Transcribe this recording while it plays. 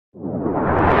Bonjour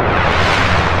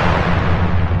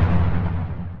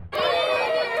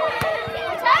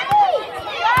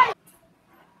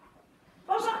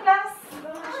classe.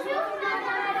 Bonjour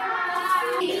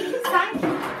 5,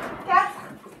 4,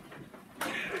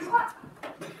 3,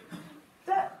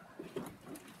 2,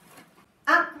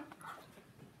 1,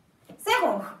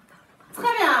 0.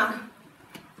 Très bien.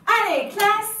 Allez,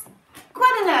 classe, quoi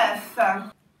de neuf?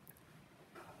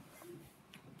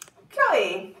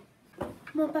 Chloé.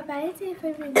 Mon papa était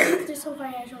revenu de son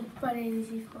voyage en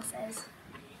Polynésie française.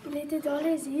 Il était dans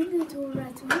les îles de Tuvalu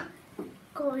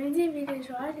quand une des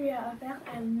villageois lui a offert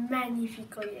un magnifique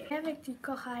collier avec du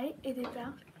corail et des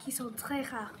perles qui sont très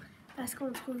rares parce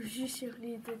qu'on trouve juste sur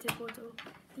l'île de Tepoto,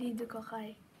 l'île de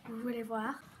corail. Vous voulez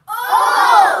voir?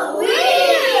 Oh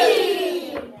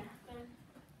oui!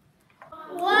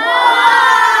 Wow!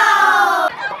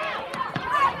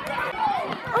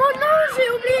 Oh non, j'ai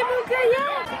oublié mon cueilleur!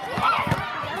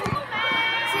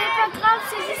 C'est pas grave,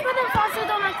 c'est juste pas d'enfoncer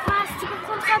dans la classe, tu peux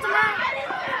prendre ça demain.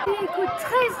 Il coûte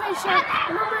très cher.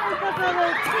 Maman et papa vont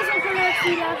être très en colère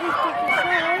s'il arrive quelque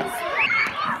chose.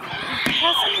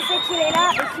 Personne ne sait qu'il est là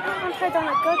et tu peux rentrer dans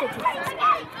la côte de toute façon.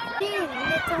 Oui,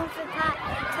 ne t'en fais pas,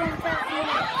 ton père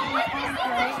est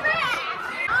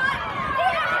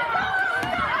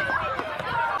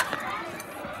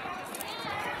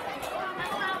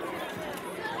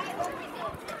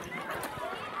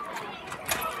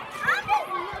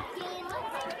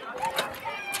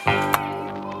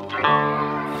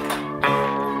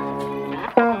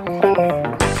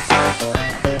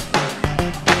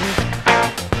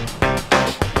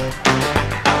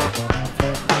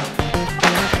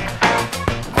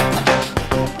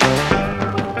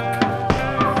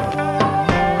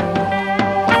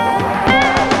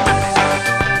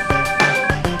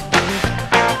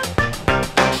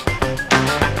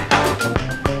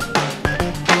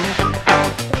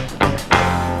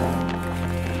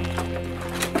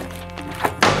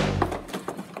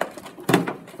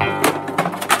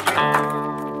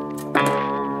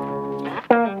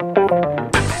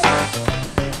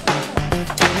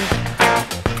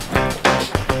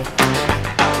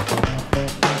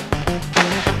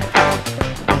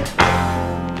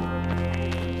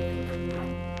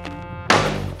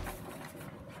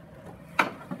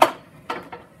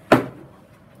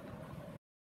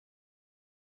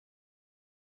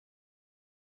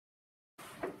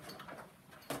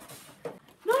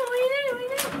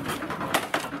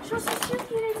Je suis sûre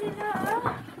qu'il était là.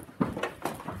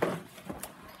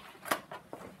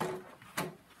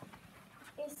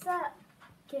 Et ça,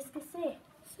 qu'est-ce que c'est?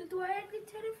 Ça doit être le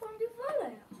téléphone du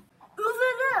voleur.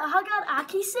 Ouvre-le, regarde à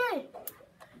qui c'est.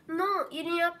 Non, il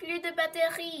n'y a plus de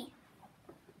batterie.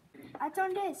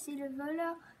 Attendez, si le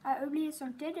voleur a oublié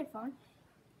son téléphone,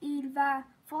 il va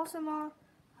forcément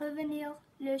revenir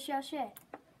le chercher.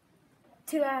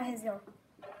 Tu as raison.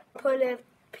 Pour le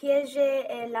piéger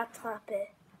et l'attraper.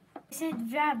 Ça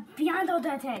va bien dans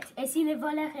ta tête. Et si le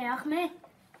voleur est armé?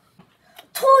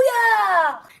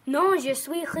 Trouillard! Non, je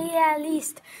suis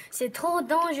réaliste. C'est trop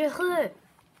dangereux.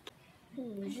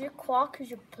 Je crois que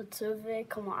je peux trouver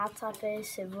comment attraper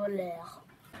ces voleurs.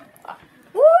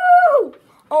 Wouh!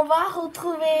 On va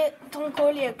retrouver ton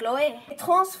collier, Chloé, et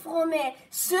transformer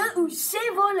ceux ou ces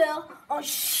voleurs en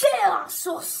chair à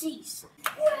saucisse.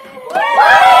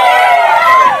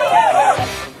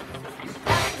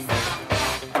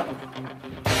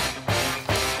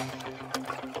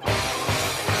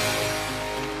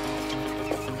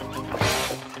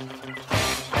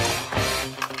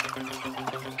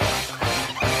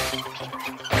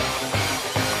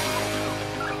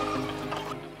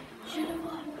 Je le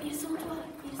vois, ils sont toi,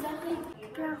 ils arrivent.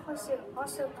 Bien reçu, on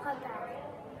se prépare.